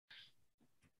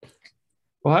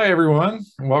Well, hi everyone,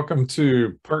 and welcome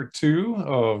to part two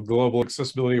of Global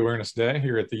Accessibility Awareness Day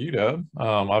here at the UW.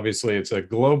 Obviously, it's a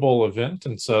global event,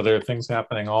 and so there are things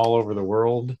happening all over the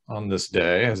world on this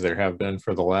day, as there have been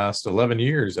for the last 11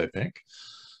 years, I think.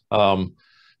 And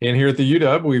here at the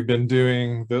UW, we've been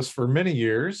doing this for many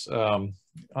years,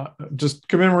 just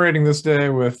commemorating this day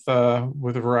with a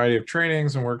variety of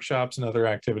trainings and workshops and other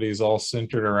activities, all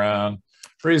centered around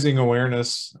raising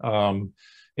awareness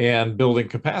and building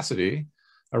capacity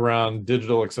around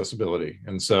digital accessibility.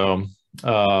 And so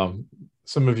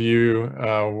some of you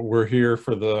were here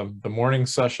for the morning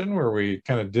session where we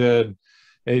kind of did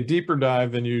a deeper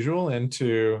dive than usual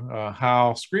into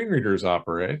how screen readers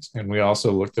operate. And we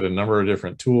also looked at a number of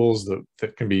different tools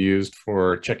that can be used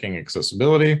for checking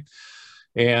accessibility.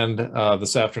 And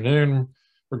this afternoon,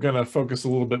 we're going to focus a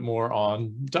little bit more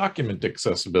on document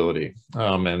accessibility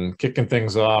and kicking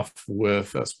things off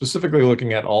with specifically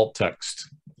looking at alt text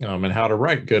and how to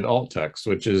write good alt text,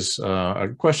 which is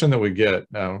a question that we get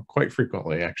quite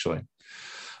frequently, actually.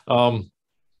 So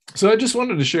I just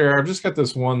wanted to share, I've just got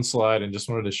this one slide and just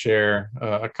wanted to share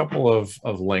a couple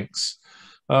of links.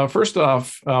 First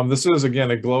off, this is,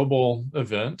 again, a global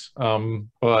event,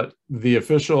 but the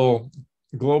official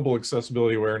Global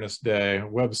Accessibility Awareness Day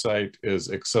website is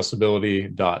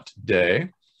accessibility.day.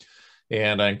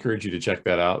 And I encourage you to check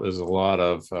that out. There's a lot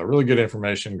of really good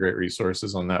information, great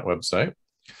resources on that website.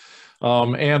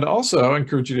 And also I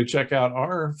encourage you to check out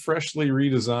our freshly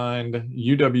redesigned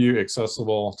UW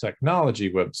Accessible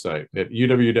Technology website at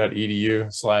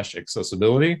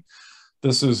uw.edu/accessibility.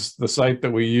 This is the site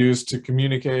that we use to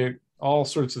communicate all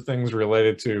sorts of things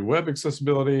related to web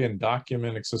accessibility and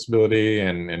document accessibility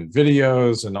and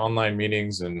videos and online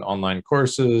meetings and online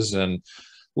courses and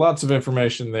lots of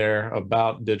information there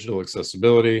about digital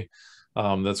accessibility.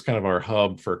 That's kind of our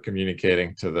hub for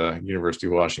communicating to the University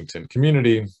of Washington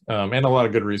community, and a lot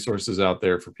of good resources out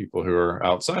there for people who are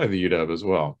outside of the UW as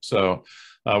well. So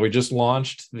we just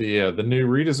launched the new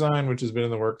redesign, which has been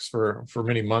in the works for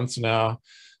many months now.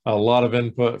 A lot of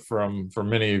input from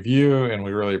many of you, and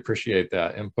we really appreciate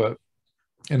that input.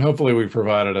 And hopefully we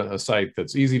provided a site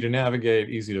that's easy to navigate,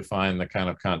 easy to find the kind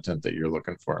of content that you're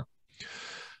looking for.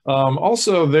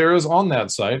 Also, there is on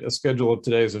that site a schedule of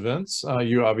today's events.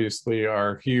 You obviously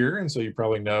are here, and so you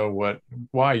probably know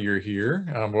why you're here.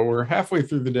 But we're halfway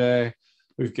through the day.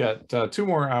 We've got 2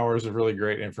 more hours of really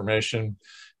great information,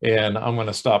 and I'm going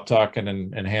to stop talking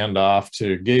and hand off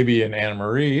to Gaby and Anna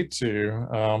Marie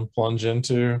to plunge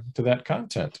into that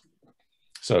content.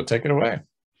 So take it away.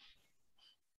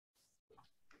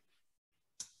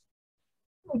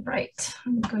 All right,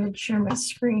 I'm going to share my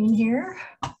screen here.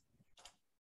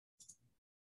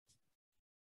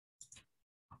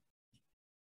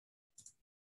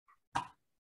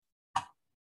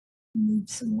 Move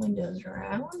some windows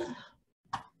around.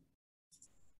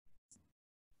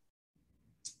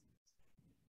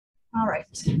 All right,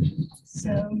 so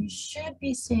you should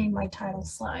be seeing my title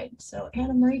slide. So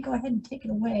Anna Marie, go ahead and take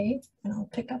it away and I'll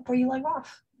pick up where you left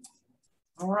off.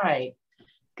 All right,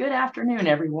 good afternoon,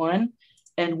 everyone,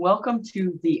 and welcome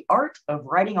to the Art of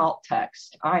Writing Alt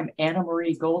Text. I'm Anna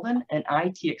Marie Golden, an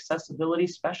IT accessibility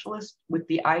specialist with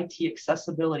the IT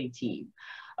accessibility team,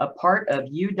 a part of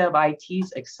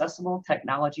UW-IT's Accessible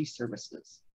Technology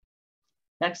Services.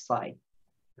 Next slide.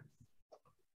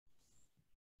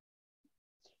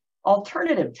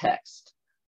 Alternative text.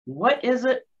 What is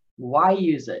it? Why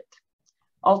use it?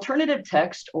 Alternative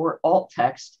text, or alt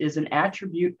text, is an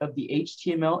attribute of the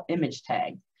HTML image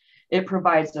tag. It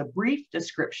provides a brief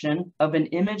description of an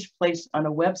image placed on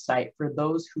a website for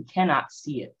those who cannot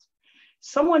see it.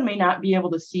 Someone may not be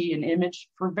able to see an image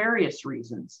for various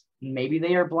reasons. Maybe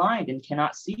they are blind and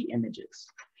cannot see images.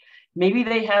 Maybe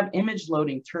they have image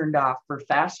loading turned off for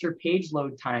faster page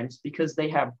load times because they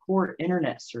have poor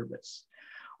internet service.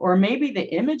 Or maybe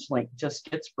the image link just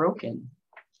gets broken.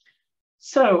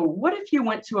 So what if you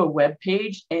went to a web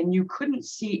page and you couldn't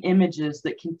see images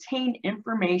that contain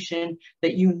information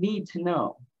that you need to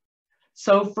know?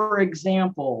 So for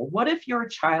example, what if your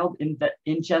child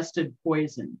ingested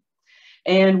poison?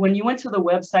 And when you went to the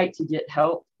website to get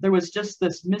help, there was just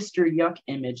this Mr. Yuck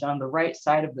image on the right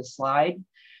side of the slide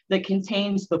that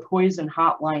contains the poison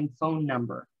hotline phone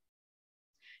number.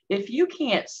 If you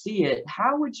can't see it,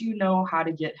 how would you know how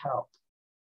to get help?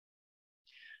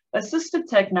 Assistive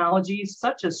technologies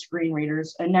such as screen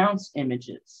readers announce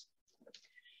images.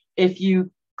 If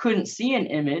you couldn't see an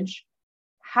image,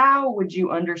 how would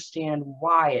you understand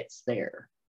why it's there?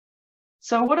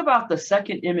 So what about the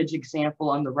second image example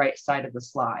on the right side of the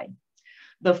slide?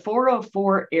 The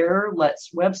 404 error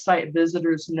lets website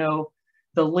visitors know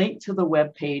the link to the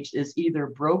web page is either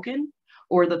broken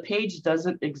or the page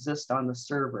doesn't exist on the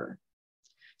server.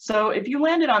 So if you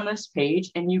landed on this page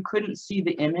and you couldn't see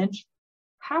the image,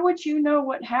 how would you know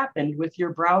what happened with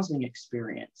your browsing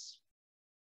experience?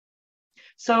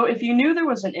 So if you knew there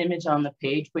was an image on the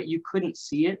page, but you couldn't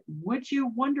see it, would you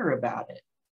wonder about it?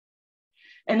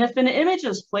 And if an image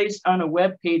is placed on a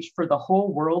web page for the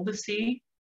whole world to see,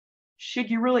 should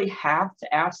you really have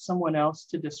to ask someone else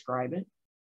to describe it?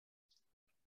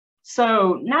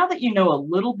 So now that you know a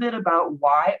little bit about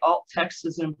why alt text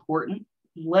is important,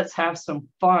 let's have some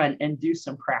fun and do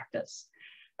some practice.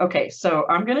 Okay, so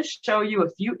I'm going to show you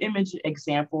a few image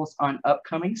examples on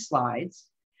upcoming slides.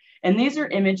 And these are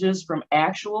images from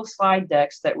actual slide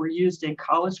decks that were used in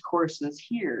college courses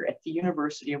here at the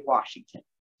University of Washington.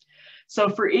 So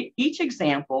for each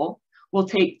example, we'll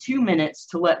take 2 minutes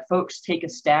to let folks take a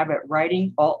stab at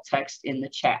writing alt text in the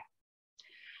chat.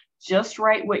 Just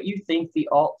write what you think the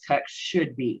alt text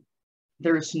should be.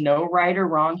 There's no right or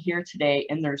wrong here today,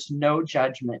 and there's no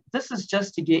judgment. This is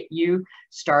just to get you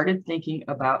started thinking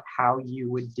about how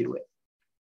you would do it.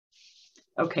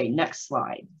 Okay, next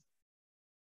slide.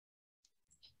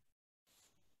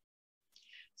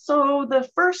 So the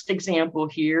first example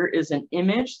here is an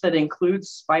image that includes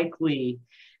Spike Lee,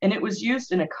 and it was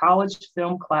used in a college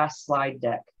film class slide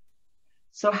deck.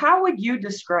 So how would you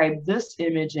describe this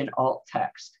image in alt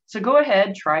text? So go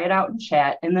ahead, try it out in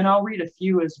chat, and then I'll read a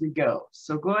few as we go.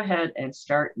 So go ahead and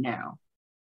start now.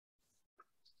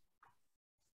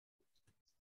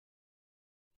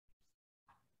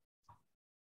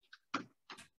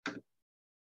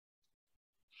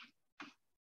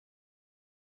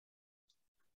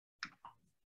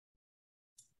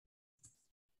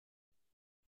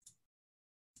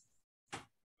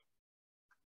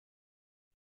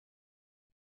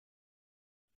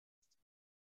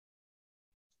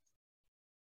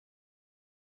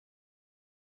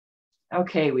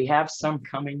 Okay, we have some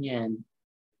coming in.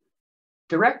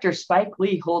 Director Spike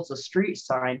Lee holds a street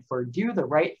sign for Do the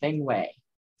Right Thing Way.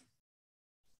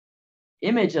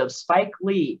 Image of Spike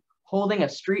Lee holding a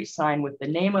street sign with the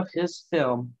name of his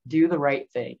film, Do the Right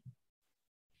Thing.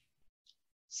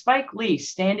 Spike Lee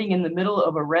standing in the middle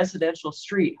of a residential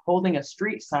street holding a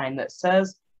street sign that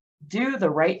says, Do the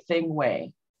Right Thing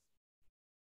Way.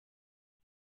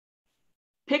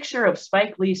 Picture of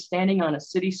Spike Lee standing on a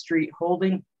city street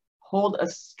hold a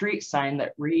street sign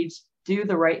that reads, Do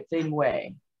the Right Thing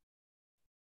Way.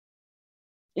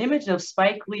 Image of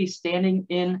Spike Lee standing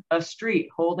in a street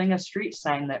holding a street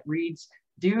sign that reads,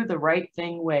 Do the Right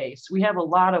Thing Way. So we have a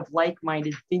lot of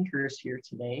like-minded thinkers here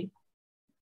today.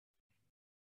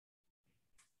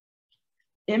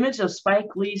 Image of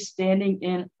Spike Lee standing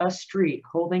in a street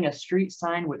holding a street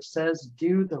sign which says,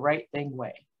 Do the Right Thing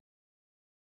Way.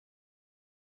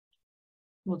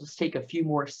 We'll just take a few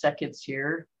more seconds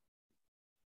here.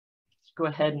 Go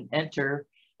ahead and enter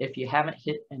if you haven't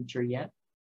hit enter yet.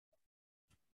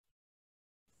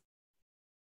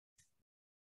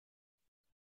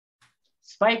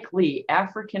 Spike Lee,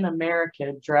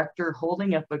 African-American director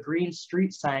holding up a green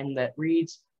street sign that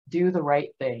reads, Do the Right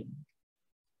Thing.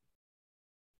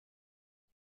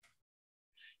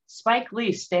 Spike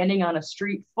Lee standing on a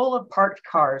street full of parked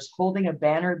cars holding a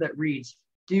banner that reads,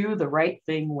 Do the Right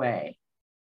Thing Way.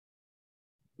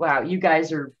 Wow, you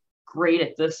guys are great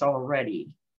at this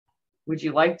already. Would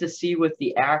you like to see what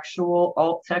the actual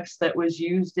alt text that was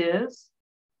used is?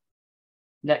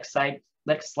 Next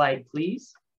slide,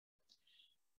 please.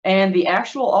 And the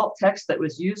actual alt text that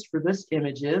was used for this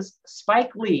image is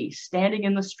Spike Lee standing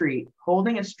in the street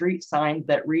holding a street sign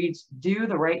that reads, Do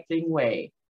the Right Thing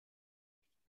Way.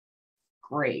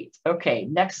 Great. Okay,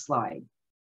 next slide.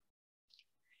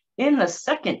 In the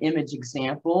second image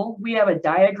example, we have a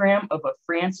diagram of a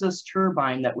Francis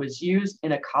turbine that was used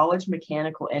in a college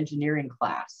mechanical engineering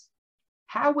class.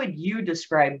 How would you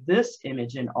describe this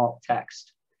image in alt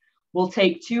text? We'll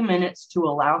take 2 minutes to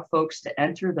allow folks to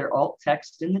enter their alt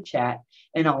text in the chat,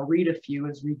 and I'll read a few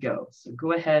as we go. So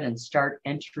go ahead and start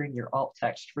entering your alt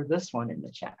text for this one in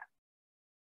the chat.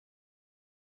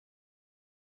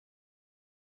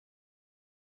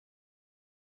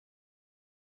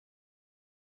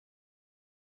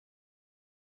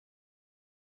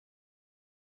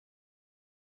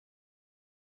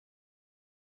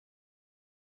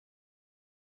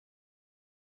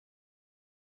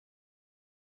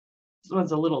 This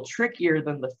one's a little trickier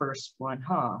than the first one,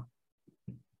 huh?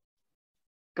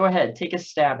 Go ahead, take a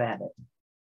stab at it.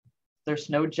 There's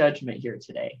no judgment here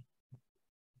today.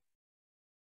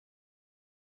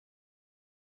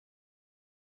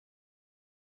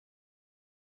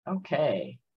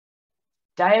 Okay.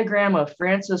 Diagram of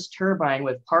Francis turbine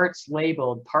with parts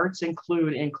labeled. Parts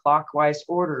include in clockwise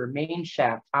order: main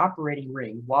shaft, operating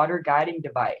ring, water guiding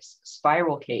device,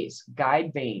 spiral case,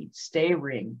 guide vane, stay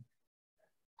ring.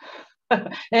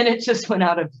 And it just went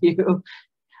out of view.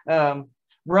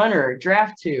 Runner,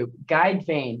 draft tube, guide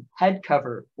vane, head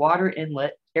cover, water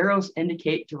inlet, arrows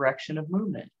indicate direction of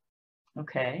movement.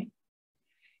 Okay.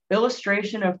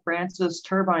 Illustration of Francis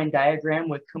turbine diagram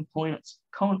with components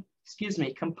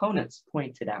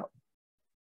pointed out.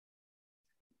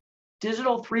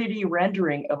 Digital 3D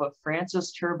rendering of a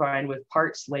Francis turbine with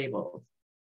parts labeled.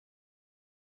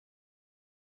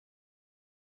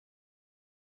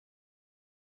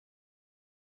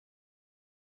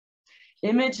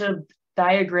 Image of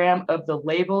diagram of the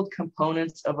labeled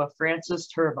components of a Francis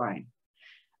turbine.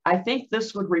 I think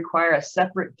this would require a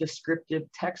separate descriptive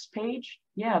text page.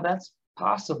 Yeah, that's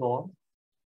possible.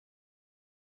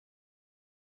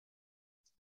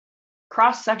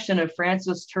 Cross-section of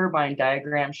Francis turbine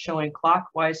diagram showing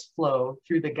clockwise flow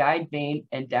through the guide vane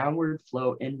and downward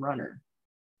flow in runner.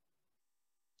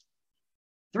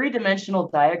 Three-dimensional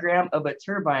diagram of a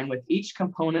turbine with each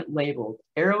component labeled.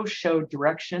 Arrows show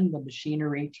direction the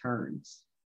machinery turns.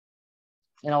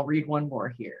 And I'll read one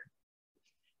more here.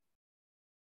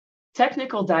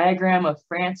 Technical diagram of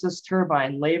Francis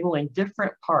turbine labeling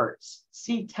different parts.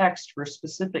 See text for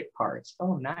specific parts.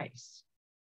 Oh, nice.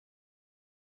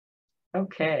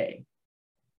 Okay.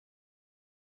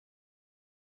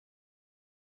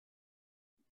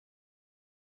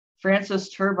 Francis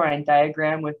turbine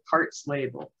diagram with parts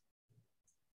labeled.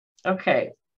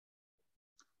 Okay.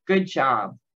 Good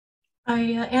job.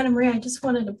 Anna Marie, I just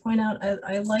wanted to point out,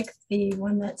 I like the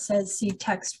one that says see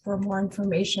text for more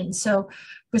information. So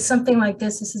with something like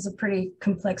this is a pretty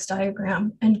complex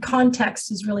diagram, and context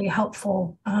is really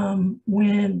helpful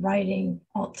when writing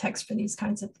alt text for these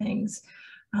kinds of things.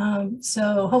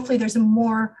 So hopefully there's a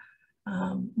more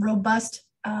robust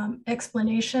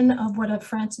explanation of what a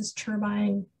Francis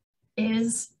turbine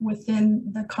is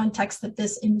within the context that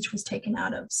this image was taken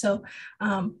out of. So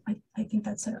I think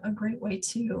that's a great way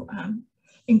to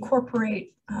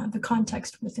incorporate the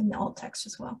context within the alt text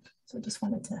as well. So I just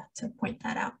wanted to point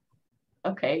that out.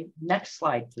 Okay, next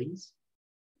slide, please.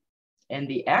 And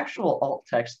the actual alt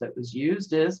text that was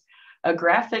used is a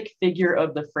graphic figure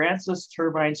of the Francis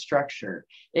turbine structure.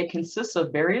 It consists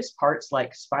of various parts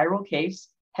like spiral case,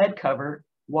 head cover,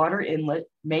 water inlet,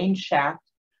 main shaft,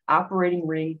 operating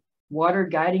ring, water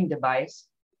guiding device,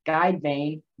 guide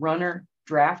vane, runner,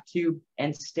 draft tube,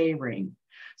 and stay ring.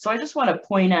 So I just want to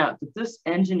point out that this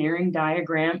engineering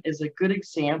diagram is a good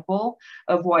example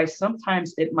of why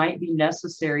sometimes it might be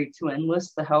necessary to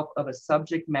enlist the help of a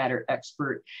subject matter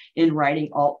expert in writing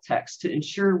alt text to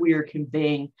ensure we are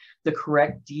conveying the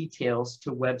correct details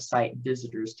to website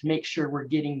visitors, to make sure we're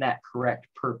getting that correct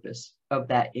purpose of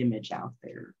that image out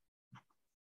there.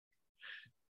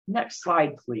 Next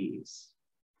slide, please.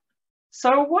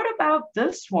 So what about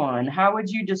this one? How would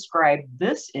you describe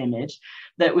this image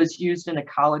that was used in a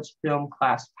college film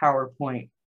class PowerPoint?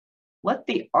 Let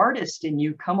the artist in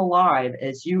you come alive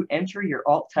as you enter your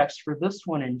alt text for this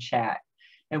one in chat,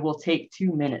 and we'll take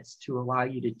 2 minutes to allow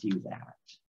you to do that.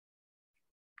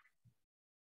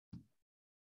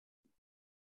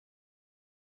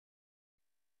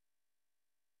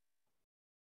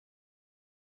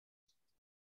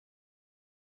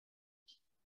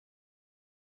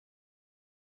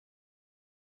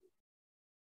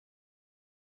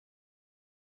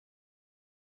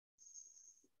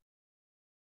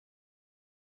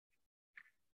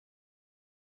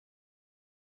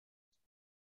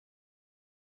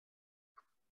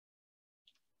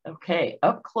 Okay,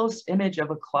 up close image of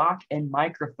a clock and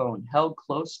microphone held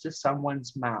close to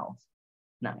someone's mouth.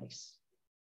 Nice.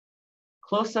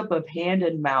 Close up of hand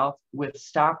and mouth with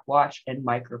stopwatch and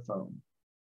microphone.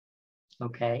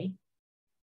 Okay.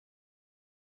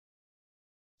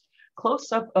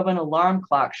 Close up of an alarm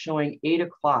clock showing 8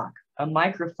 o'clock, a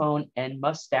microphone and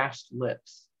mustached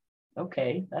lips.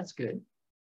 Okay, that's good.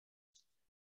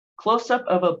 Close-up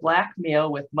of a black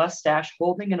male with mustache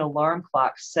holding an alarm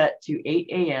clock set to 8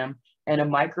 a.m. and a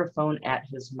microphone at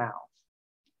his mouth.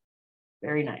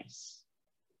 Very nice.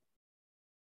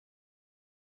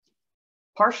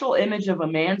 Partial image of a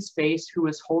man's face who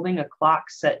is holding a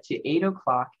clock set to 8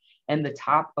 o'clock and the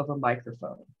top of a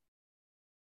microphone.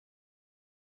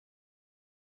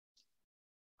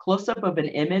 Close-up of an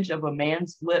image of a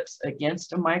man's lips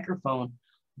against a microphone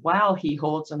while he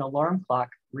holds an alarm clock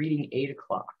reading 8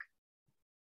 o'clock.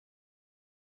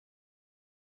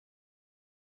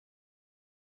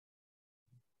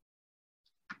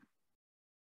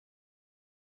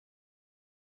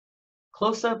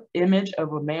 Close-up image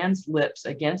of a man's lips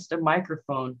against a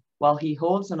microphone while he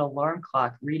holds an alarm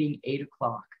clock reading 8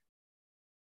 o'clock.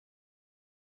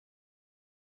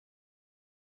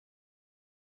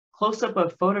 Close-up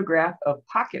of photograph of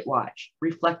pocket watch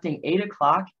reflecting 8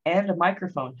 o'clock and a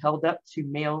microphone held up to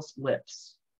male's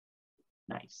lips.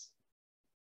 Nice.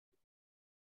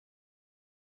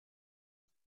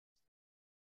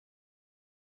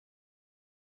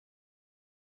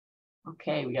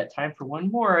 Okay, we got time for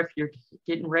one more if you're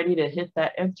getting ready to hit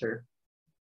that enter.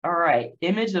 All right,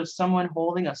 image of someone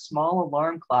holding a small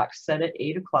alarm clock set at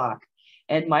 8 o'clock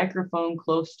and microphone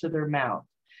close to their mouth.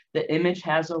 The image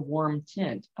has a warm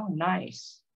tint. Oh,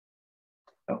 nice.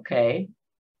 Okay.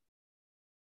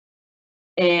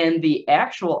 And the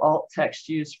actual alt text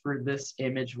used for this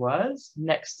image was,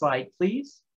 next slide,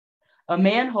 please. A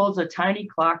man holds a tiny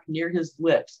clock near his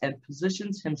lips and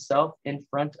positions himself in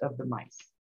front of the mic.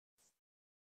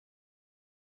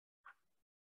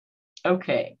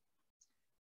 Okay.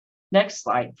 Next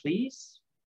slide, please.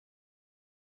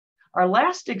 Our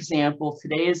last example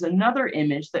today is another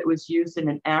image that was used in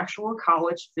an actual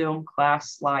college film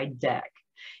class slide deck.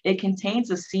 It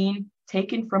contains a scene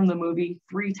taken from the movie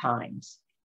 3 times.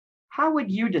 How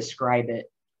would you describe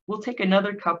it? We'll take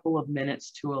another couple of minutes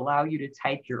to allow you to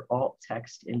type your alt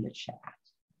text in the chat.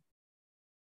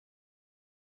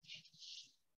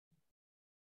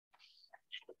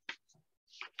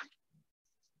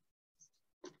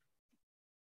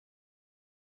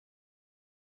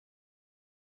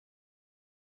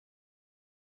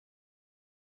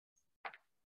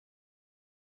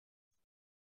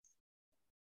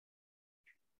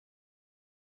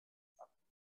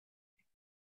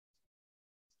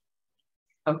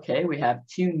 Okay, we have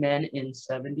 2 men in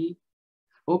 70.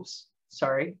 Oops,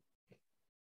 sorry.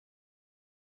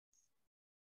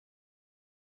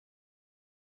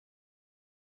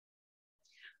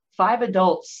 Five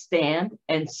adults stand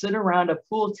and sit around a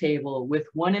pool table with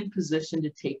one in position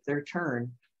to take their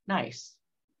turn. Nice.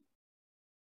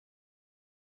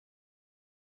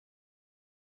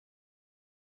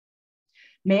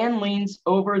 Man leans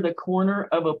over the corner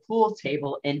of a pool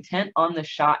table intent on the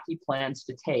shot he plans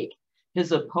to take.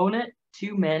 His opponent,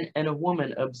 2 men and a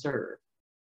woman observe.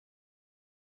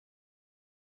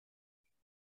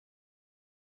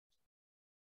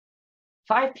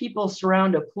 Five people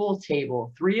surround a pool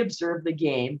table. 3 observe the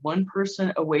game. 1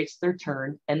 person awaits their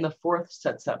turn and the 4th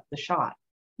sets up the shot.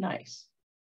 Nice.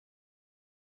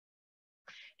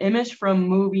 Image from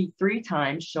movie 3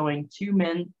 times showing 2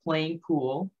 men playing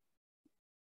pool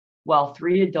while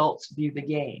 3 adults view the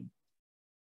game.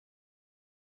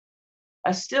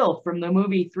 A still from the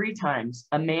movie 3 times.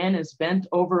 A man is bent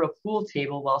over a pool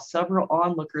table while several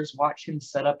onlookers watch him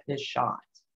set up his shot.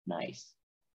 Nice.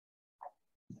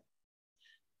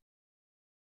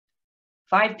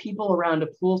 5 people around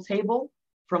a pool table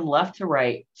from left to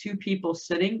right. 2 people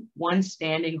sitting, 1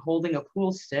 standing holding a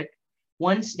pool stick,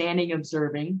 1 standing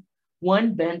observing,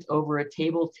 1 bent over a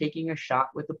table taking a shot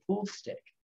with a pool stick.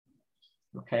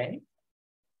 Okay.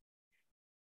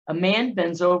 A man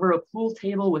bends over a pool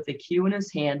table with a cue in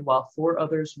his hand while 4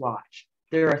 others watch.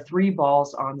 There are 3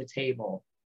 balls on the table.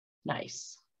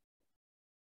 Nice.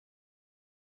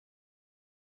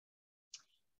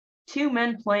 2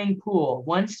 men playing pool,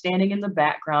 1 standing in the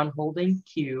background holding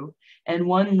cue, and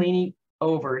 1 leaning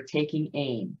over taking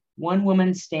aim. 1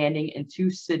 woman standing and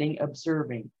 2 sitting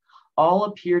observing. All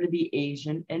appear to be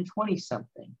Asian and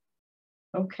 20-something.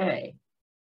 Okay.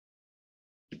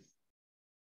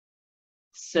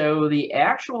 So the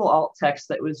actual alt text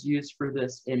that was used for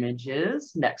this image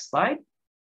is, next slide.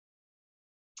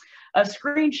 A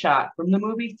screenshot from the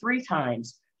movie 3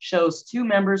 times shows 2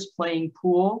 members playing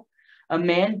pool. A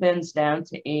man bends down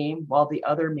to aim while the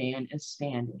other man is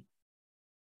standing.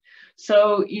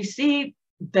 So you see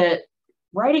that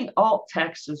writing alt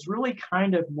text is really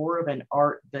kind of more of an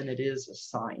art than it is a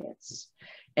science.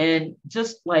 And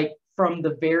just like from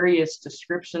the various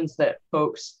descriptions that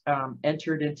folks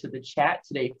entered into the chat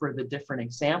today for the different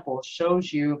examples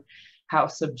shows you how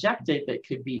subjective it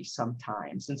could be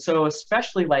sometimes. And so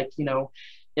especially like, you know,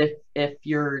 if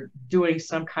you're doing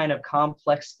some kind of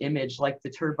complex image like the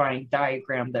turbine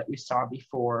diagram that we saw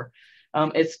before,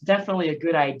 it's definitely a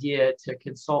good idea to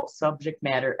consult subject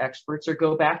matter experts or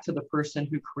go back to the person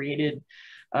who created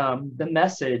the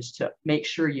message to make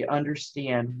sure you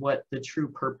understand what the true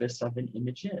purpose of an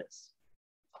image is.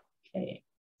 Okay,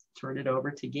 turn it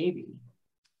over to Gaby.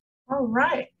 All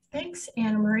right, thanks,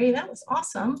 Anna Marie. That was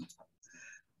awesome.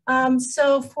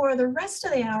 So for the rest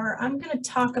of the hour, I'm going to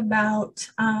talk about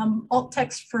alt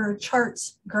text for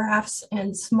charts, graphs,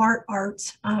 and smart art.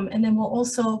 And then we'll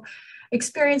also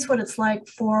experience what it's like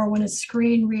for when a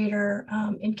screen reader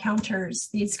encounters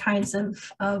these kinds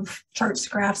of charts,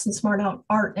 graphs, and smart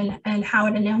art and how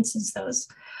it announces those.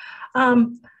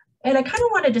 And I kind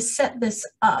of wanted to set this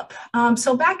up.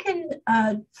 So back in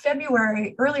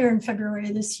February, earlier in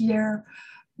February this year,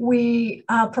 we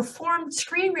performed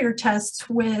screen reader tests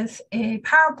with a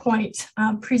PowerPoint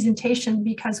presentation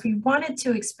because we wanted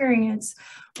to experience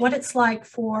what it's like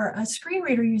for a screen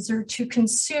reader user to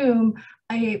consume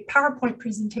a PowerPoint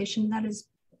presentation that is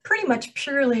pretty much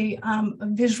purely a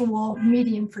visual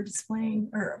medium for displaying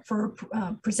or for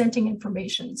presenting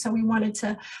information. So we wanted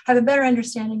to have a better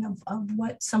understanding of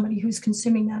what somebody who's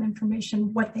consuming that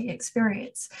information, what they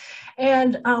experience.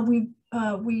 And we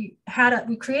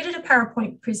created a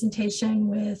PowerPoint presentation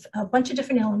with a bunch of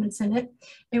different elements in it,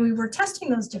 and we were testing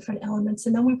those different elements,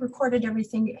 and then we recorded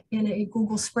everything in a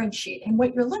Google spreadsheet. And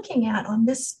what you're looking at on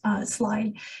this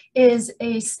slide is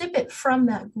a snippet from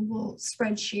that Google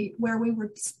spreadsheet where we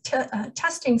were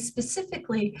testing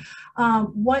specifically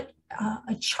how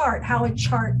a chart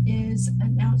is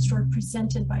announced or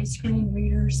presented by screen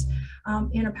readers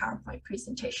in a PowerPoint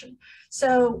presentation.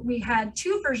 So we had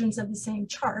two versions of the same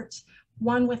chart,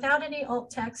 one without any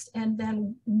alt text and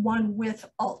then one with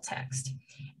alt text.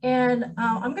 And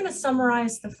I'm going to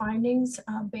summarize the findings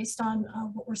based on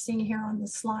what we're seeing here on the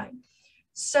slide.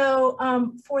 So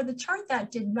for the chart that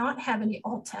did not have any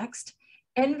alt text,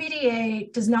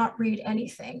 NVDA does not read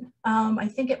anything. I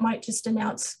think it might just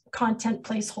announce content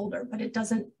placeholder, but it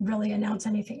doesn't really announce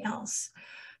anything else.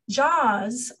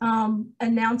 JAWS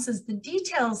announces the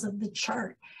details of the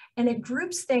chart, and it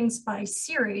groups things by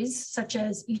series, such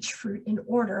as each fruit in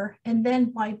order, and then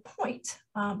by point,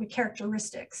 the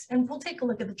characteristics. And we'll take a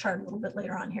look at the chart a little bit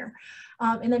later on here.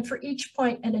 And then for each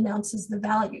point, it announces the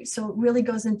value. So it really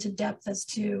goes into depth as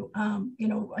to,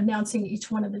 announcing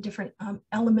each one of the different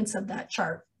elements of that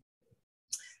chart.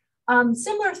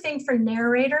 Similar thing for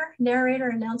narrator. Narrator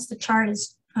announced the chart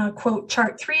as, quote,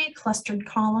 chart 3, clustered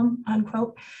column,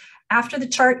 unquote. After the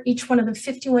chart, each one of the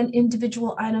 51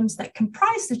 individual items that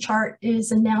comprise the chart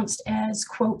is announced as,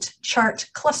 quote, chart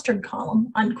clustered column,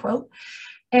 unquote,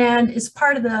 and is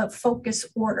part of the focus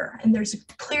order. And there's a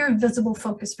clear visible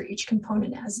focus for each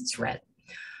component as it's read.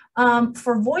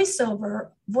 For VoiceOver,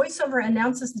 VoiceOver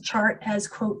announces the chart as,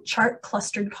 quote, chart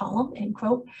clustered column, end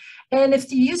quote. And if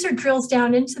the user drills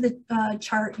down into the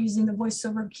chart using the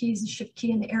VoiceOver keys, the shift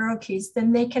key and the arrow keys,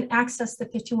 then they can access the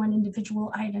 51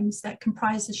 individual items that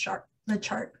comprise the chart.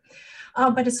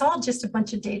 But it's all just a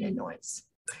bunch of data noise.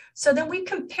 So then we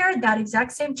compared that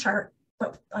exact same chart,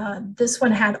 but this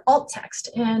one had alt text.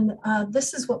 And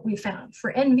this is what we found.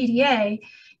 For NVDA,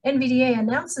 NVDA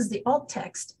announces the alt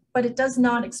text, but it does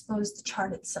not expose the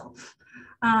chart itself.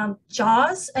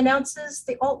 JAWS announces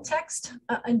the alt text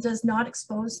and does not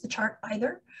expose the chart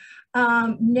either.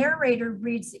 Narrator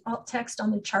reads the alt text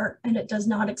on the chart and it does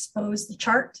not expose the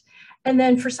chart. And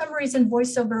then for some reason,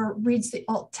 VoiceOver reads the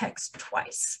alt text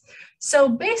twice. So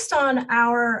based on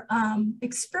our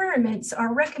experiments,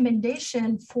 our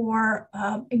recommendation for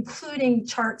including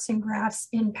charts and graphs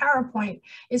in PowerPoint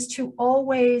is to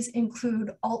always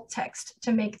include alt text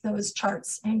to make those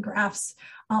charts and graphs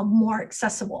more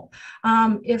accessible.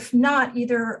 If not,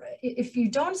 if you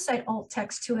don't cite alt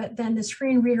text to it, then the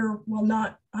screen reader will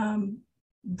not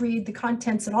read the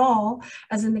contents at all,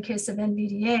 as in the case of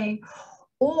NVDA,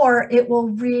 or it will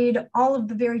read all of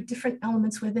the very different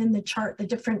elements within the chart, the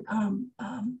different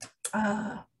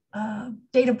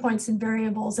data points and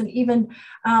variables, and even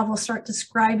will start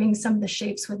describing some of the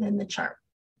shapes within the chart.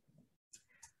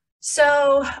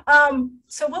 So,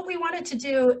 so what we wanted to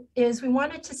do is we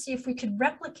wanted to see if we could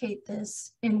replicate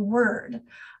this in Word.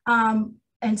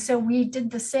 And so we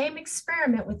did the same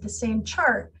experiment with the same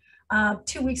chart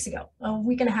 2 weeks ago, a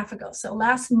week and a half ago. So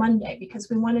last Monday, because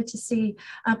we wanted to see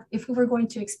if we were going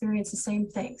to experience the same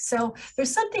thing. So there's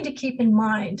something to keep in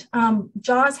mind.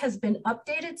 JAWS has been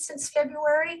updated since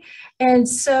February. And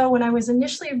so when I was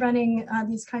initially running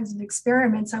these kinds of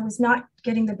experiments, I was not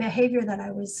getting the behavior that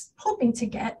I was hoping to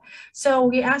get. So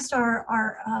we asked our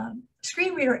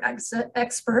screen reader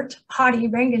expert, Hadi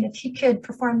Rangan, if he could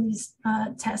perform these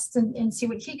tests and see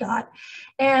what he got.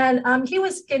 And he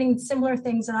was getting similar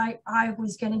things that I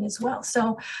was getting as well.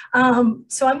 So,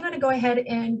 so I'm going to go ahead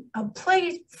and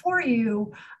play for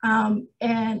you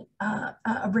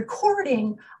a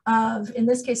recording of, in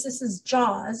this case, this is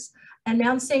JAWS,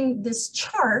 announcing this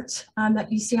chart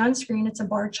that you see on screen. It's a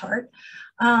bar chart.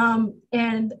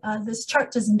 This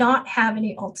chart does not have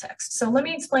any alt text. So let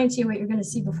me explain to you what you're going to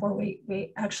see before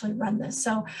we actually run this.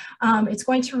 So it's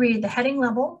going to read the heading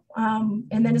level,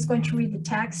 and then it's going to read the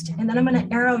text, and then I'm going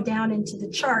to arrow down into the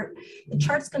chart. The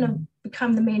chart's going to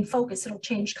become the main focus. It'll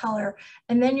change color,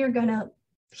 and then you're going to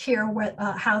hear what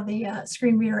how the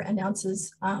screen reader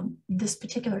announces this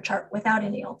particular chart without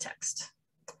any alt text.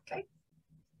 Okay.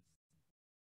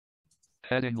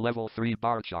 Heading level 3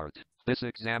 bar chart. This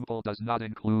example does not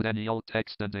include any alt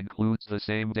text and includes the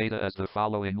same data as the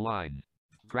following line.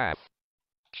 Graph.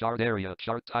 Chart area,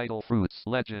 chart title, fruits,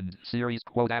 legend, series,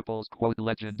 quote, apples, quote,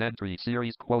 legend entry,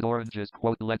 series, quote, oranges,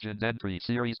 quote, legend entry,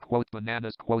 series, quote,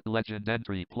 bananas, quote, legend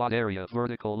entry, plot area,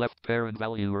 vertical left parent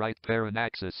value, right parent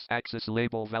axis, axis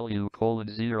label value,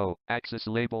 :0, axis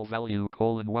label value,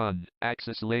 :1,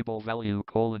 axis label value,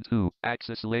 :2,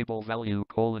 axis label value,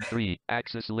 :3,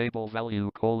 axis label value,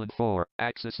 :4,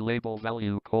 axis label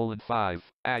value,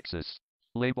 :5, axis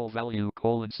label value,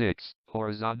 :6,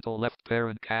 horizontal left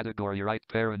parent category, right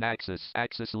parent axis,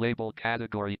 axis label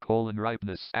category,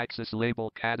 ripeness, axis label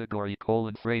category,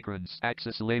 fragrance,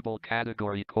 axis label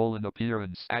category,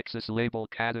 appearance, axis label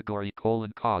category,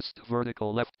 cost,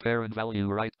 vertical left parent value,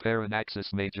 right parent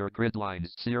axis, major grid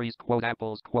lines, series, quote,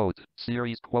 apples, quote,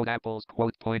 series, quote, apples,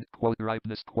 quote, point, quote,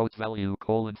 ripeness, quote, value,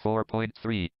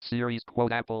 4.3, series,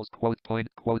 quote, apples, quote, point,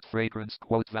 quote, fragrance,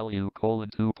 quote, value,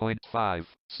 2.5,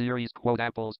 series, quote,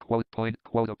 apples, quote, point,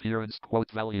 quote, appearance,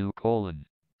 quote, value,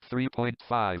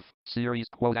 3.5, series,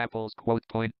 quote, apples, quote,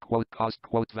 point, quote, cost,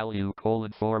 quote, value,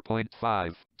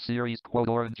 4.5, series, quote,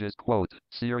 oranges, quote,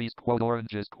 series, quote,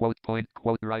 oranges, quote, point,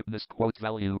 quote, ripeness, quote,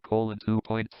 value,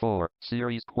 2.4,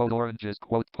 series, quote, oranges,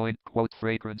 quote, point, quote,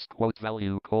 fragrance, quote,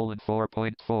 value,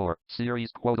 4.4,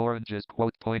 series, quote, oranges,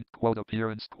 quote, point, quote,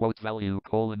 appearance, quote, value,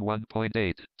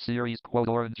 1.8, series, quote,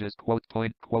 oranges, quote,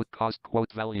 point, quote, cost,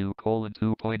 quote, value,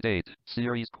 2.8,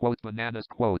 series, quote, bananas,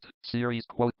 quote, series,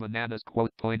 quote, bananas,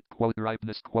 quote, point, quote,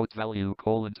 ripeness, quote, value,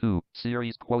 2,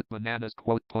 series, quote, bananas,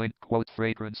 quote, point, quote,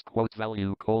 fragrance, quote,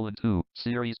 value, 2,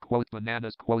 series, quote,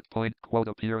 bananas, quote, point, quote,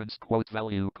 appearance, quote,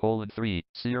 value, 3,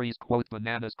 series, quote,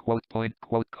 bananas, quote, point,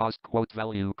 quote, cost, quote,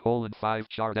 value, 5,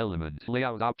 chart element,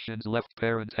 layout options, left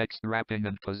parent text wrapping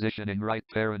and positioning, right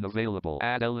parent available,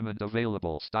 add element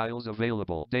available, styles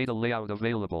available, data layout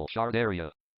available, chart area.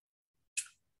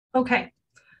 Okay,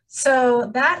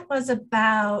 so that was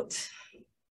about,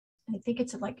 I think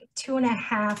it's like a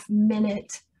 2.5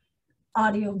 minute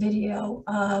audio video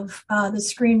of the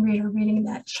screen reader reading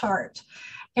that chart.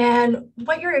 And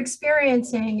what you're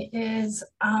experiencing is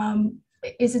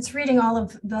it's reading all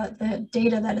of the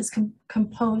data that is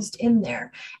composed in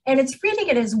there. And it's reading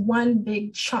it as one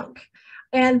big chunk.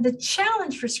 And the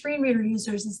challenge for screen reader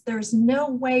users is there's no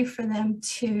way for them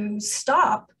to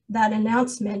stop that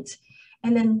announcement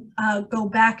and then go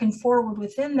back and forward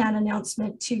within that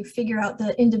announcement to figure out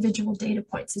the individual data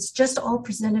points. It's just all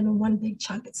presented in one big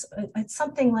chunk. It's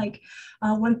something like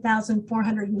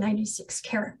 1,496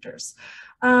 characters.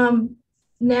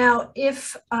 Now,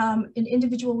 if an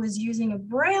individual was using a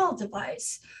Braille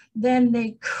device, then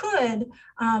they could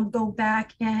go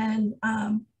back and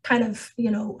kind of,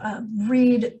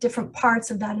 read different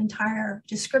parts of that entire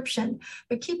description.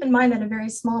 But keep in mind that a very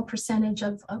small percentage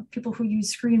of people who use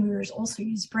screen readers also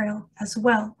use Braille as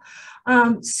well.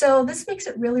 So this makes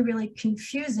it really, really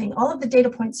confusing. All of the data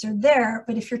points are there,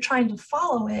 but if you're trying to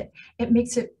follow it, it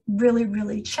makes it really,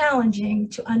 really challenging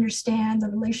to understand the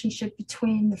relationship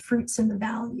between the fruits and the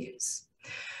values.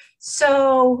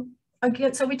 So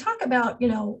again, so we talk about,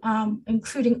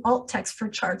 including alt text for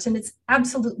charts, and it's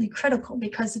absolutely critical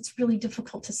because it's really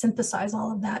difficult to synthesize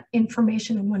all of that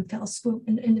information in one fell swoop.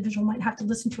 An individual might have to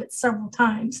listen to it several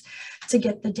times to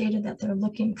get the data that they're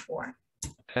looking for.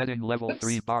 Heading level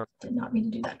 3 bar. Did not mean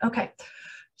to do that. Okay.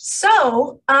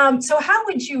 So, so how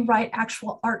would you write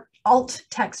actual alt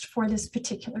text for this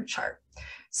particular chart?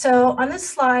 So on this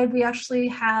slide, we actually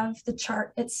have the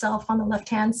chart itself on the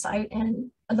left-hand side of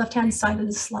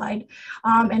the slide,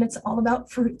 and it's all about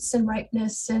fruits and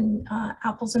ripeness and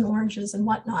apples and oranges and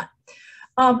whatnot.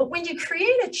 But when you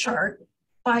create a chart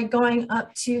by going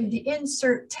up to the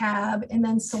Insert tab and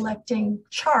then selecting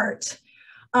Chart,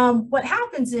 what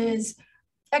happens is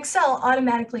Excel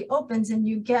automatically opens and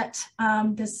you get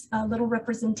this little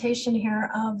representation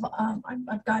here of,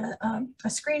 I've got a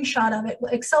screenshot of it.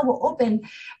 Excel will open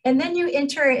and then you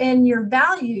enter in your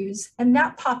values and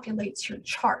that populates your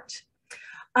chart.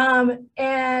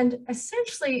 And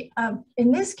essentially,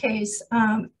 in this case,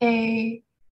 a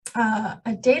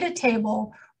data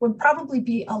table would probably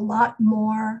be a lot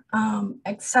more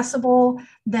accessible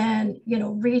than, you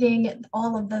know, reading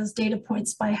all of those data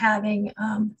points by having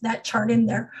that chart in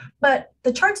there. But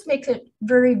the charts make it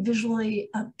very visually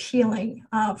appealing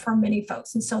for many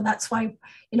folks. And so that's why,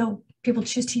 you know, people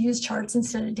choose to use charts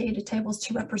instead of data tables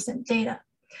to represent data.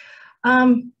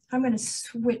 I'm going to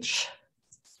switch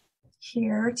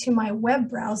here to my web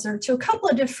browser to a couple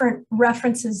of different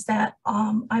references that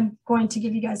I'm going to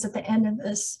give you guys at the end of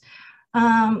this.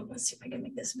 Let's see if I can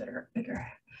make this bigger.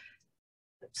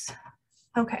 Oops.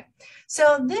 Okay,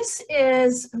 so this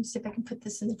is, let me see if I can put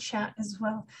this in the chat as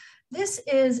well. This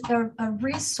is a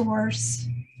resource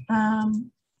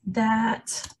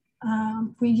that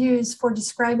we use for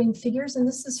describing figures, and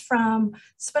this is from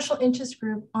Special Interest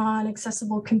Group on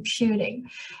Accessible Computing.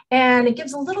 And it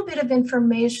gives a little bit of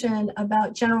information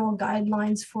about general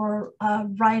guidelines for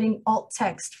writing alt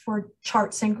text for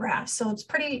charts and graphs. So it's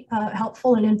pretty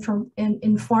helpful and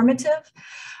informative.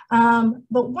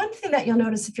 But one thing that you'll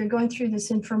notice if you're going through this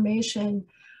information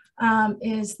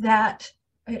is that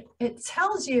it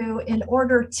tells you, in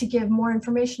order to give more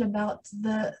information about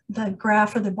the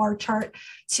graph or the bar chart,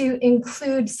 to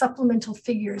include supplemental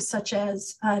figures such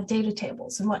as data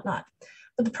tables and whatnot.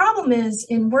 But the problem is,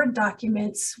 in Word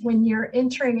documents, when you're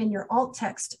entering in your alt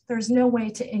text, there's no way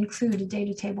to include a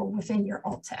data table within your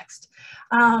alt text.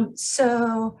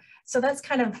 So that's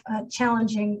kind of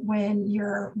challenging when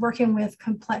you're working with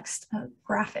complex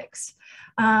graphics.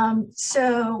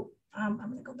 I'm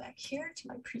going to go back here to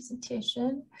my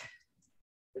presentation.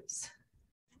 Oops.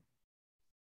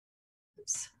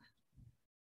 Oops.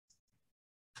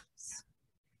 Oops.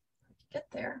 Get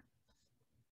there.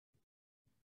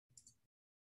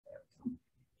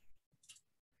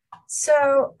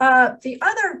 So the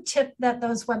other tip that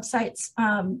those websites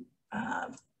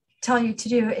tell you to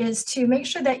do is to make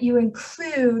sure that you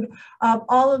include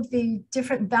all of the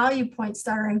different value points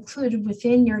that are included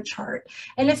within your chart.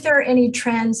 And if there are any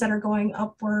trends that are going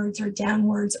upwards or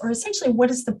downwards, or essentially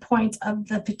what is the point of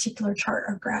the particular chart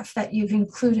or graph that you've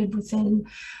included within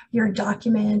your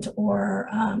document, or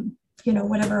you know,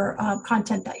 whatever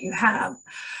content that you have.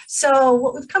 So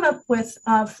what we've come up with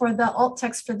for the alt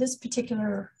text for this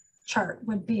particular chart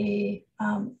would be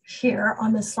here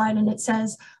on this slide, and it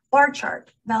says, bar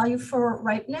chart, value for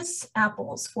ripeness,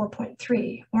 apples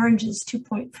 4.3, oranges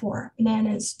 2.4,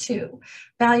 bananas 2.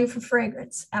 Value for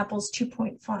fragrance, apples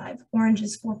 2.5,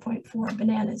 oranges 4.4,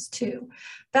 bananas 2.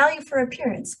 Value for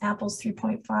appearance, apples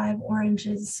 3.5,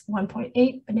 oranges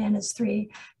 1.8, bananas 3.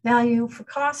 Value for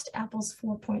cost, apples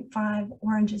 4.5,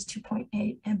 oranges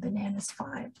 2.8, and bananas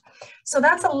 5. So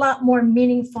that's a lot more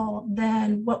meaningful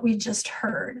than what we just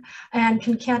heard, and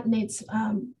concatenates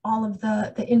all of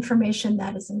the information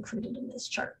that is included in this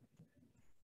chart.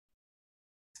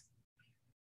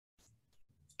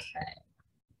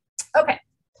 Okay.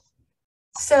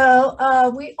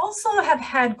 So we also have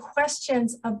had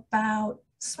questions about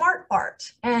smart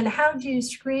art and how do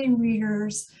screen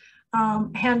readers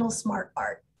handle smart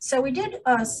art. So we did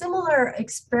a similar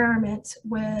experiment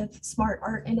with smart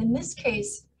art, and in this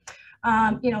case,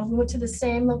 you know, we went to the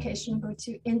same location, go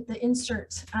to the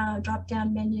insert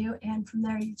drop-down menu, and from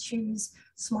there you choose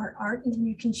smart art, and then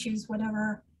you can choose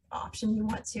whatever option you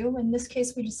want to. In this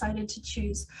case, we decided to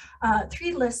choose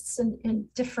 3 lists in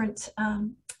different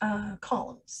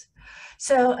columns.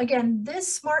 So again,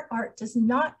 this smart art does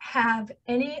not have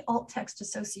any alt text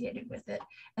associated with it,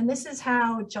 and this is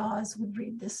how JAWS would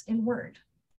read this in Word.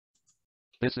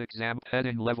 This exam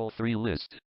heading level 3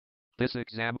 list. This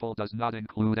example does not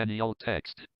include any alt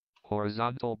text.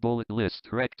 Horizontal bullet list,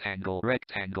 rectangle,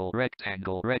 rectangle,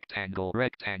 rectangle, rectangle,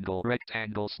 rectangle,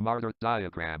 rectangle, smart art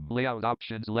diagram. Layout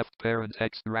options, left parent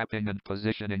text wrapping and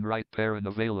positioning, right parent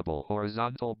available.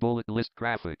 Horizontal bullet list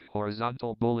graphic,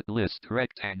 horizontal bullet list,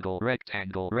 rectangle,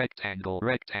 rectangle, rectangle,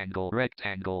 rectangle,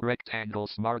 rectangle, rectangle,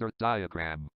 smart art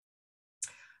diagram.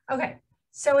 Okay.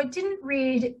 So it didn't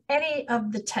read any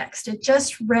of the text. It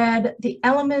just read the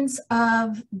elements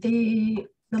of the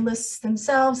lists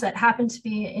themselves that happened to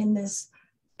be in this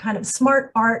kind of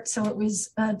smart art. So it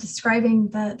was describing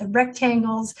the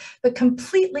rectangles, but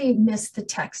completely missed the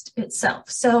text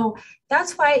itself. So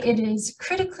that's why it is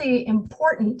critically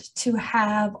important to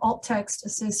have alt text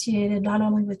associated not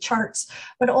only with charts,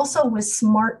 but also with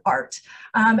smart art,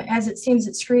 as it seems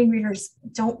that screen readers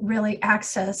don't really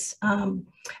access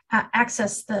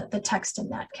the text in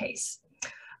that case.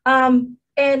 And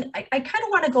I kind of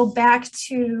want to go back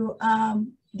to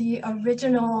the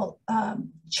original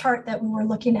chart that we were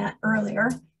looking at earlier.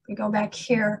 We go back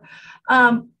here.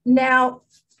 Now,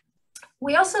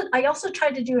 I also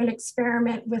tried to do an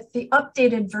experiment with the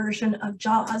updated version of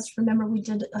JAWS. Remember, we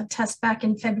did a test back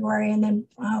in February, and then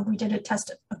we did a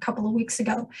test a couple of weeks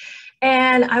ago.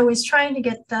 And I was trying to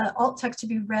get the alt text to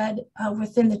be read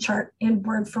within the chart in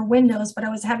Word for Windows, but I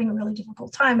was having a really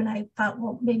difficult time. And I thought,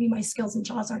 well, maybe my skills in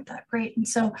JAWS aren't that great. And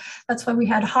so that's why we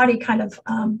had Hadi kind of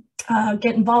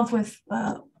get involved with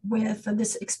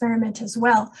this experiment as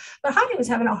well. But Hadi was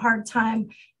having a hard time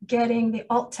getting the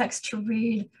alt text to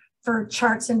read for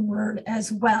charts in Word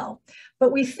as well.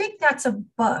 But we think that's a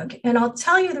bug. And I'll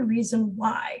tell you the reason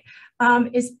why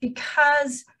is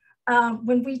because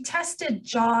when we tested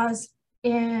JAWS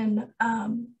in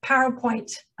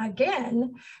PowerPoint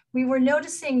again, we were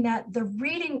noticing that the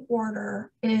reading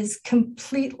order is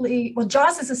completely, well,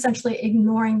 JAWS is essentially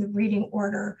ignoring the reading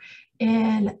order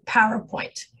in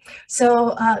PowerPoint.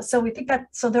 So we think that,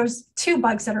 so there's two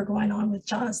bugs that are going on with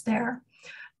JAWS there.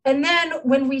 And then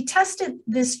when we tested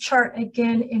this chart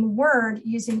again in Word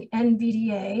using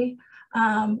NVDA,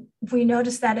 we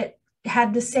noticed that it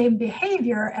had the same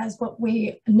behavior as what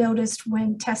we noticed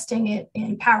when testing it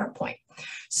in PowerPoint.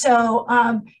 So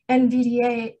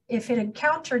NVDA, if it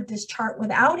encountered this chart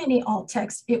without any alt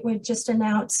text, it would just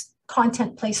announce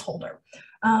content placeholder,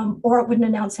 or it wouldn't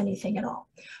announce anything at all.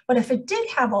 But if it did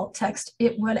have alt text,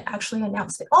 it would actually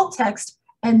announce the alt text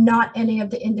and not any of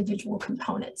the individual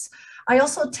components. I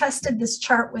also tested this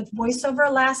chart with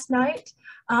VoiceOver last night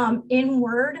in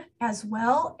Word as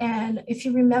well. And if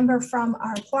you remember from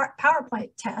our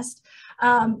PowerPoint test,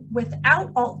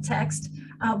 without alt text,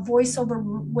 VoiceOver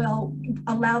will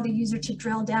allow the user to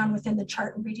drill down within the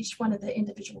chart and read each one of the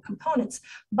individual components.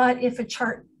 But if a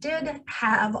chart did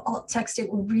have alt text,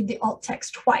 it would read the alt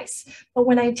text twice. But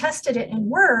when I tested it in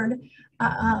Word,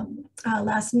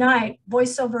 last night,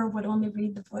 VoiceOver would only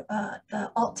read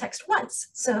the alt text once.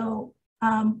 So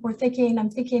I'm thinking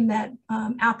that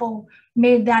Apple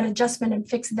made that adjustment and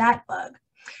fixed that bug.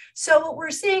 So what we're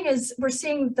seeing is we're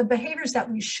seeing the behaviors that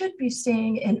we should be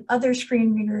seeing in other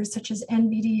screen readers such as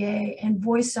NVDA and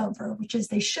VoiceOver, which is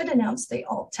they should announce the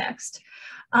alt text.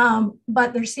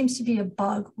 But there seems to be a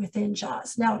bug within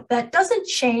JAWS. Now, that doesn't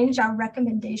change our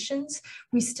recommendations.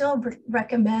 We still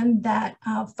recommend that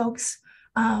folks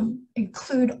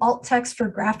include alt text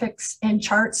for graphics and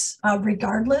charts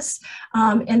regardless.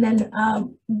 And then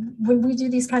when we do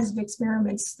these kinds of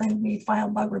experiments, then we file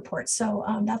bug reports. So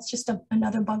that's just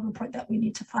another bug report that we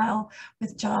need to file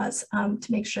with JAWS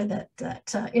to make sure that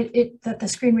the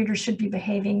screen reader should be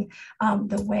behaving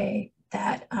the way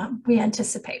that we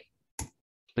anticipate.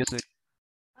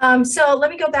 So let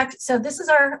me go back. So this is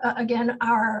our, again,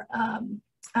 our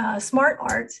smart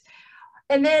art.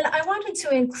 And then I wanted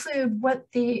to include what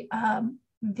the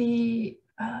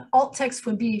alt text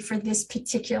would be for this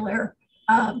particular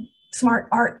smart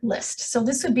art list. So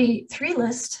this would be 3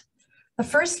 lists. The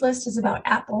first list is about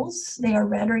apples. They are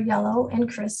red or yellow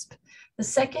and crisp. The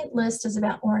second list is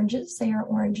about oranges. They are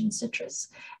orange and citrus.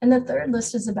 And the third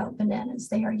list is about bananas.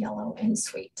 They are yellow and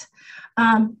sweet.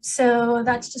 So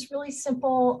that's just really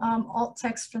simple alt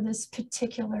text for this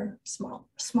particular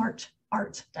smart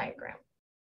art diagram.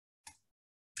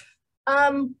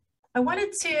 I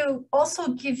wanted to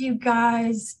also give you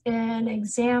guys an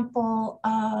example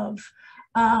of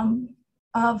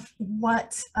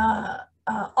what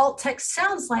alt text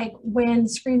sounds like when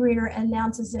screen reader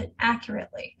announces it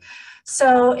accurately.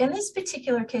 So in this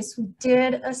particular case, we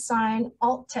did assign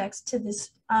alt text to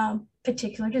this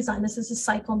particular design. This is a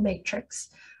cycle matrix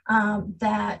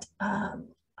that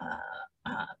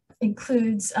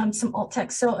includes some alt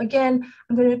text. So again,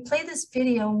 I'm going to play this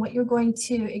video, and what you're going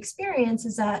to experience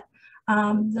is that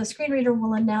the screen reader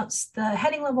will announce the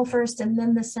heading level first and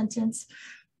then the sentence,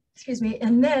 excuse me,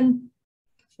 and then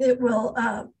it will,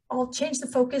 I'll change the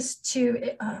focus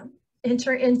to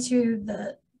enter into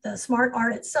the smart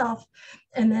art itself,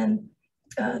 and then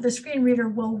the screen reader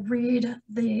will read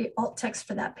the alt text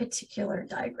for that particular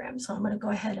diagram. So I'm going to go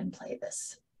ahead and play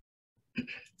this.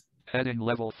 Heading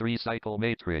level 3 cycle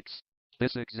matrix.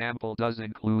 This example does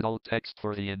include alt text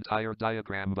for the entire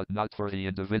diagram but not for the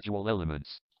individual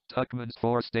elements. Tuckman's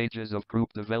 4 stages of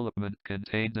group development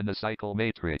contained in a cycle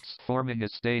matrix, forming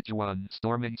as stage 1,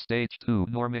 storming stage 2,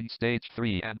 norming stage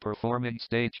 3, and performing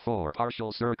stage 4.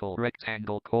 Partial circle,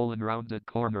 rectangle, colon, rounded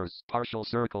corners, partial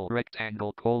circle,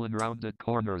 rectangle, colon, rounded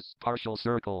corners, partial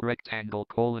circle, rectangle,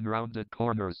 colon, rounded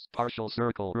corners, partial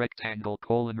circle, rectangle,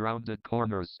 colon, rounded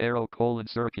corners, arrow, colon,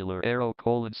 circular, arrow,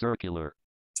 colon, circular.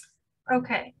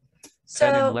 Okay.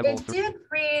 So level it did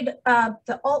read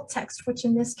the alt text, which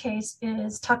in this case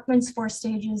is Tuckman's 4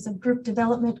 stages of group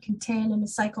development contained in a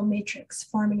cycle matrix,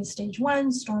 forming a stage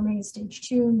 1, storming a stage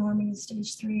 2, norming a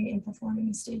stage 3, and performing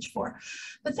a stage 4.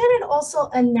 But then it also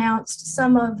announced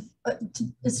some of,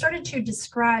 it started to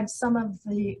describe some of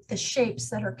the shapes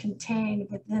that are contained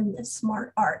within the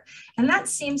smart art. And that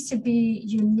seems to be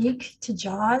unique to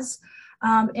JAWS.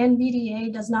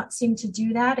 NVDA does not seem to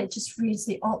do that. It just reads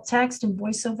the alt text, and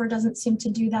VoiceOver doesn't seem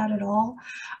to do that at all.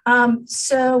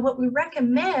 So what we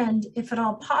recommend, if at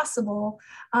all possible,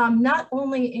 not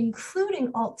only including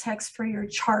alt text for your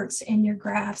charts and your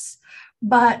graphs,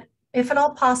 but if at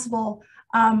all possible,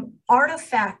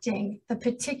 artifacting the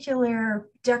particular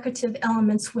decorative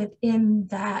elements within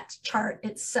that chart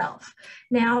itself.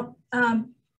 Now,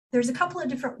 there's a couple of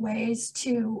different ways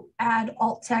to add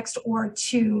alt text or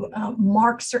to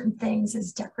mark certain things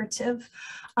as decorative.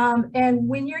 And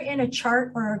when you're in a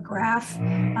chart or a graph,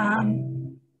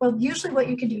 well, usually what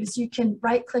you can do is you can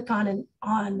right click on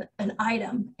an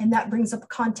item, and that brings up a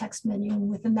context menu. And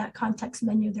within that context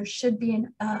menu, there should be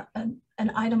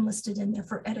an item listed in there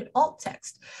for edit alt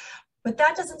text. But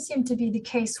that doesn't seem to be the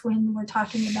case when we're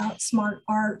talking about smart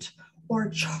art or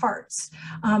charts.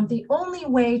 The only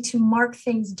way to mark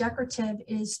things decorative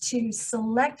is to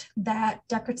select that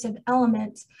decorative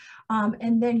element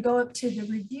and then go up to the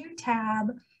review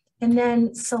tab and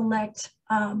then select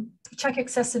check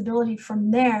accessibility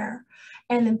from there.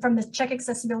 And then from the check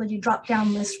accessibility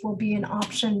drop-down list will be an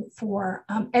option for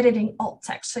editing alt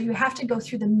text. So you have to go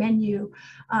through the menu,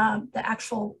 the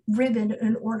actual ribbon,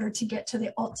 in order to get to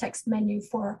the alt text menu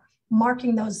for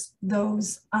marking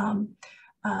those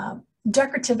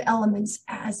decorative elements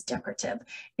as decorative.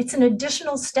 It's an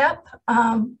additional step,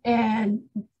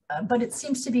 but it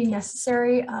seems to be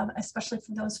necessary, especially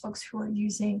for those folks who are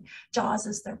using JAWS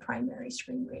as their primary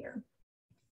screen reader.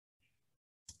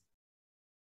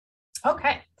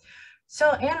 Okay,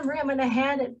 so Anna Marie, I'm going to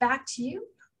hand it back to you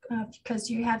because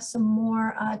you have some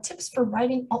more tips for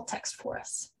writing alt text for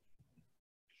us.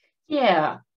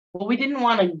 Yeah, well, we didn't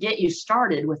want to get you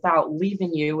started without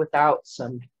leaving you without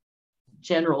some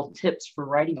general tips for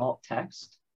writing alt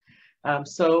text.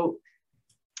 So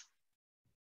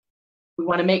we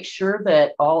want to make sure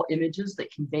that all images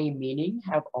that convey meaning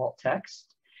have alt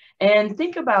text. And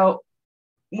think about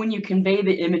when you convey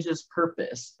the image's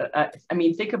purpose. I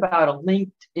mean, think about a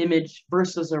linked image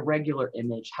versus a regular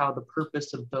image, how the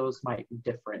purpose of those might be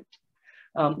different.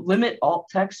 Limit alt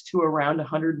text to around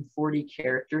 140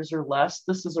 characters or less.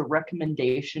 This is a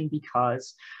recommendation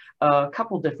because a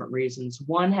couple different reasons.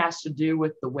 One has to do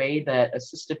with the way that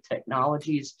assistive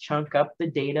technologies chunk up the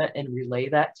data and relay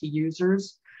that to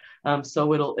users.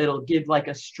 So it'll give like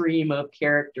a stream of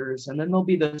characters, and then there'll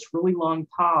be this really long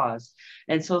pause.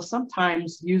 And so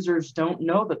sometimes users don't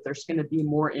know that there's going to be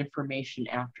more information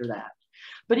after that.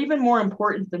 But even more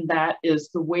important than that is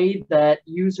the way that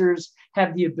users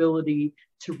have the ability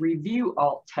to review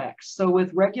alt text. So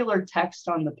with regular text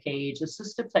on the page,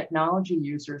 assistive technology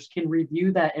users can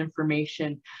review that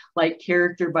information like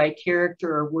character by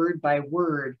character or word by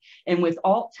word. And with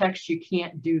alt text, you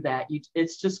can't do that.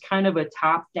 It's just kind of a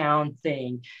top-down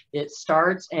thing. It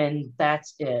starts and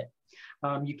that's it.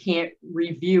 You can't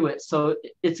review it. So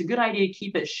it's a good idea to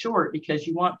keep it short because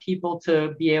you want people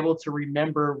to be able to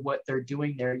remember what they're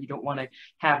doing there. You don't want to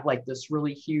have like this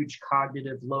really huge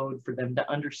cognitive load for them to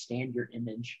understand your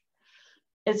image.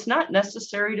 It's not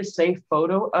necessary to say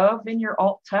photo of in your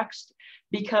alt text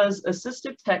because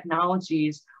assistive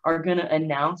technologies are going to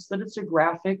announce that it's a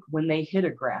graphic when they hit a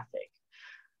graphic.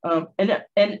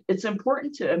 And it's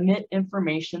important to omit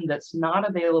information that's not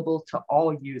available to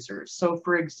all users. So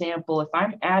for example, if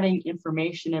I'm adding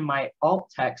information in my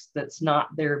alt text that's not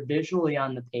there visually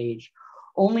on the page,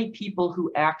 only people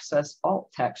who access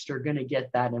alt text are going to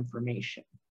get that information.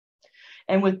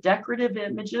 And with decorative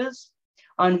images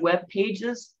on web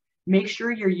pages, make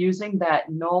sure you're using that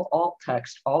null alt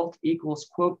text, alt equals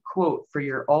quote, quote for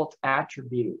your alt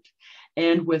attribute.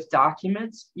 And with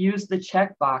documents, use the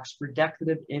checkbox for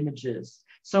decorative images.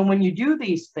 So when you do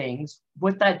these things,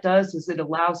 what that does is it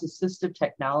allows assistive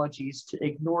technologies to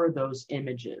ignore those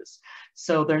images.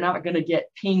 So they're not going to get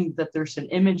pinged that there's an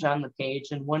image on the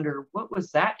page and wonder, what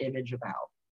was that image about?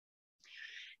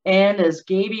 And as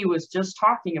Gaby was just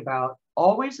talking about,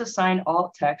 always assign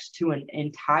alt text to an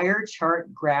entire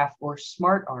chart, graph, or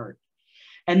smart art,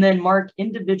 and then mark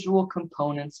individual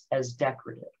components as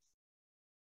decorative.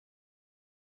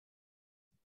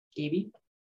 Gaby?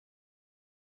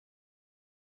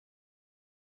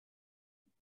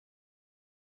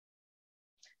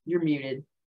 You're muted.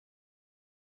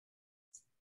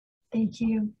 Thank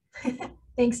you.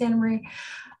 Thanks, Anna Marie.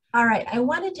 All right, I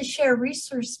wanted to share a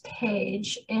resource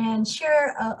page and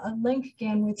share a link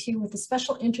again with you with a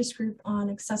special interest group on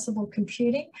accessible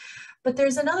computing. But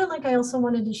there's another link I also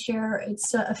wanted to share.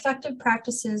 It's effective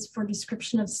practices for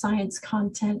description of science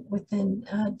content within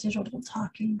digital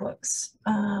talking books.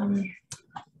 Let's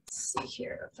see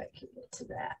here if I can get to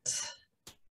that.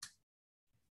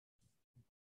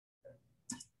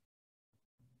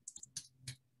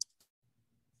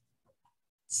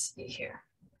 Let's see here.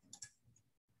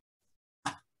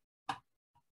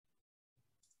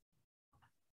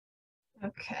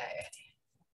 Okay,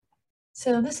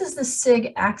 so this is the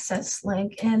SIG access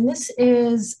link, and this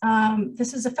is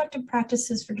effective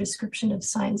practices for description of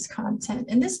science content,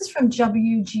 and this is from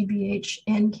WGBH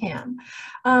NCAM,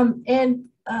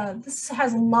 this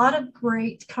has a lot of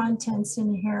great contents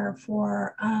in here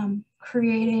for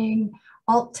creating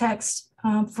alt text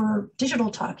for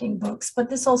digital talking books, but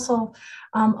this also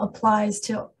applies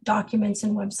to documents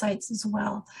and websites as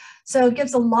well. So it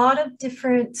gives a lot of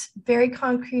different, very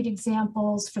concrete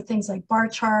examples for things like bar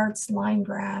charts, line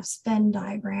graphs, Venn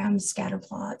diagrams, scatter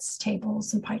plots,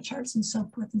 tables, and pie charts, and so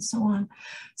forth and so on.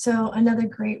 So another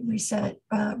great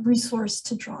resource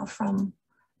to draw from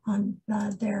on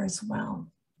there as well.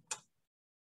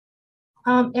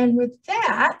 And with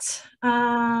that,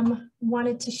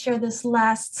 wanted to share this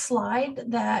last slide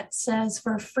that says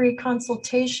for a free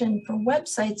consultation for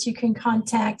websites, you can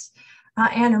contact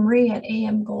Anna Marie at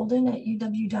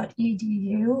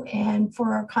amgolden@uw.edu. And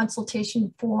for a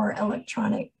consultation for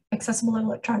accessible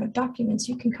electronic documents,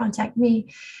 you can contact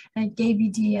me at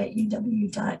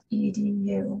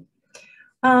gabyd@uw.edu.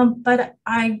 But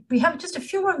we have just a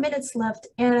few more minutes left,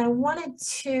 and I wanted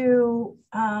to,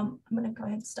 I'm going to go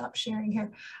ahead and stop sharing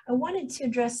here. I wanted to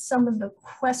address some of the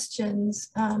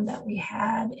questions that we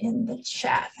had in the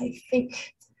chat. I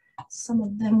think some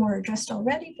of them were addressed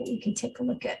already, but we can take a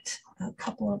look at a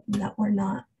couple of them that were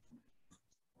not.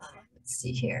 Let's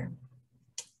see here.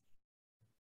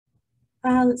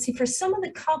 Let's see, for some of the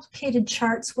complicated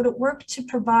charts, would it work to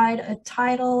provide a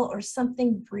title or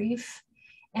something brief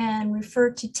and refer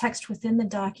to text within the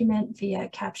document via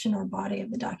caption or body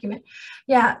of the document?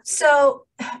 Yeah, so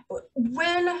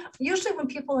usually when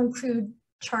people include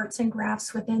charts and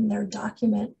graphs within their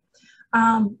document,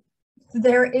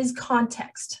 there is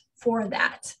context for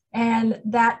that, and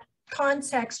that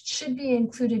context should be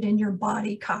included in your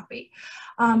body copy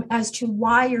as to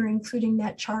why you're including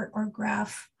that chart or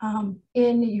graph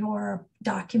in your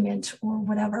document or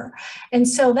whatever. And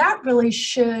so that really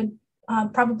should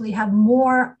probably have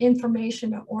more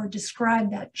information or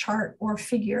describe that chart or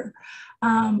figure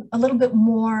a little bit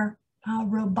more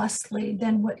robustly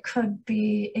than what could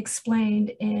be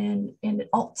explained in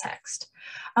alt text.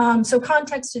 So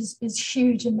context is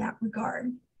huge in that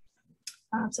regard.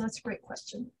 So that's a great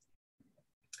question.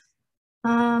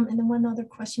 And then one other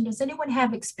question, does anyone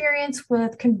have experience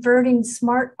with converting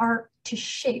smart art to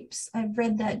shapes? I've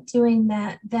read that doing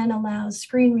that then allows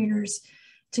screen readers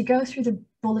to go through the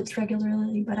bullets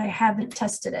regularly, but I haven't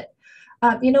tested it.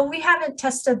 You know, we haven't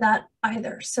tested that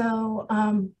either. So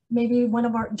maybe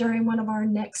during one of our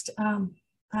next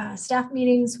staff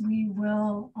meetings, we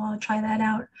will try that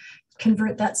out,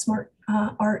 convert that smart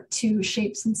art to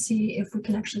shapes and see if we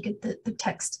can actually get the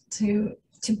text to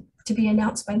be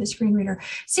announced by the screen reader.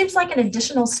 Seems like an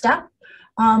additional step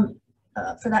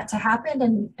for that to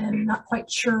happen, and not quite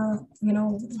sure, you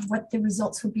know, what the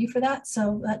results would be for that.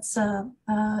 So that's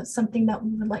something that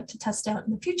we would like to test out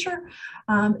in the future,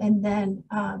 and then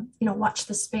you know, watch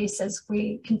the space as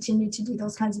we continue to do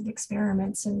those kinds of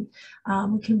experiments, and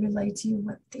we can relay to you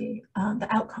what the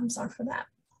outcomes are for that.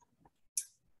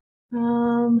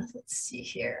 Let's see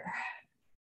here.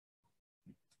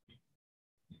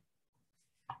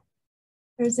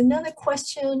 There's another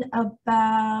question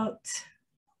about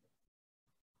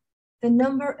the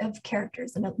number of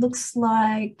characters, and it looks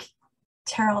like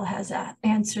Terrell has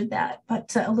answered that.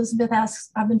 But Elizabeth asks,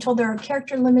 I've been told there are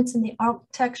character limits in the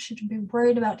alt text. Should you be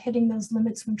worried about hitting those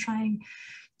limits when trying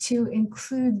to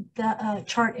include the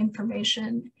chart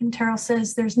information? And Terrell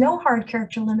says, there's no hard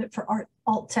character limit for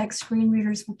alt text. Screen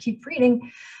readers will keep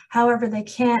reading. However, they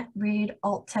can't read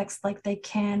alt text like they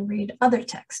can read other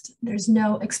text. There's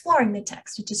no exploring the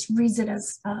text. It just reads it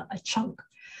as a chunk.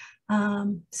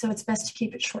 So it's best to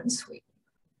keep it short and sweet.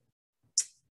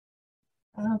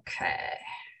 Okay.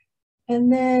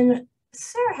 And then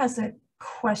Sarah has a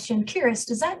question. Curious,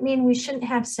 does that mean we shouldn't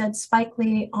have said Spike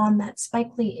Lee on that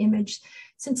Spike Lee image?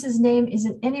 Since his name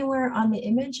isn't anywhere on the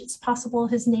image, it's possible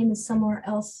his name is somewhere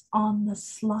else on the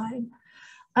slide.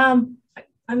 I'm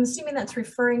assuming that's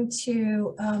referring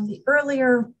to the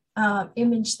earlier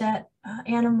image that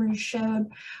Anna Marie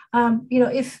showed. You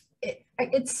know,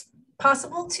 It's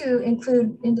possible to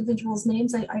include individuals'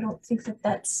 names. I don't think that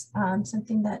that's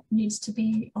something that needs to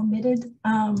be omitted.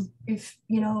 If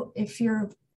you're,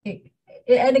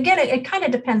 and again, it kind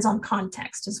of depends on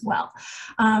context as well.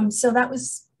 So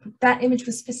that image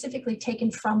was specifically taken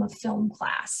from a film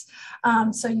class.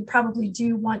 So you probably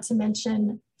do want to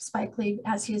mention Spike Lee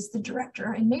as he is the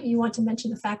director, and maybe you want to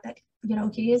mention the fact that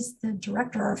he is the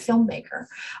director or filmmaker.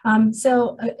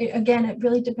 So again, it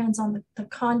really depends on the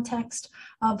context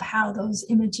of how those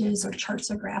images or charts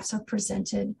or graphs are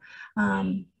presented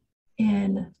in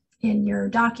your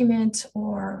document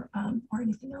or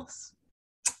anything else.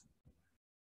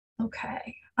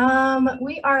 Okay,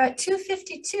 we are at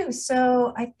 2:52,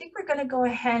 so I think we're going to go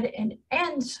ahead and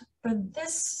end for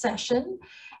this session,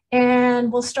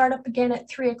 and we'll start up again at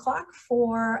 3 o'clock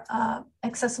for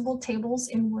accessible tables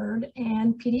in Word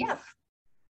and PDF.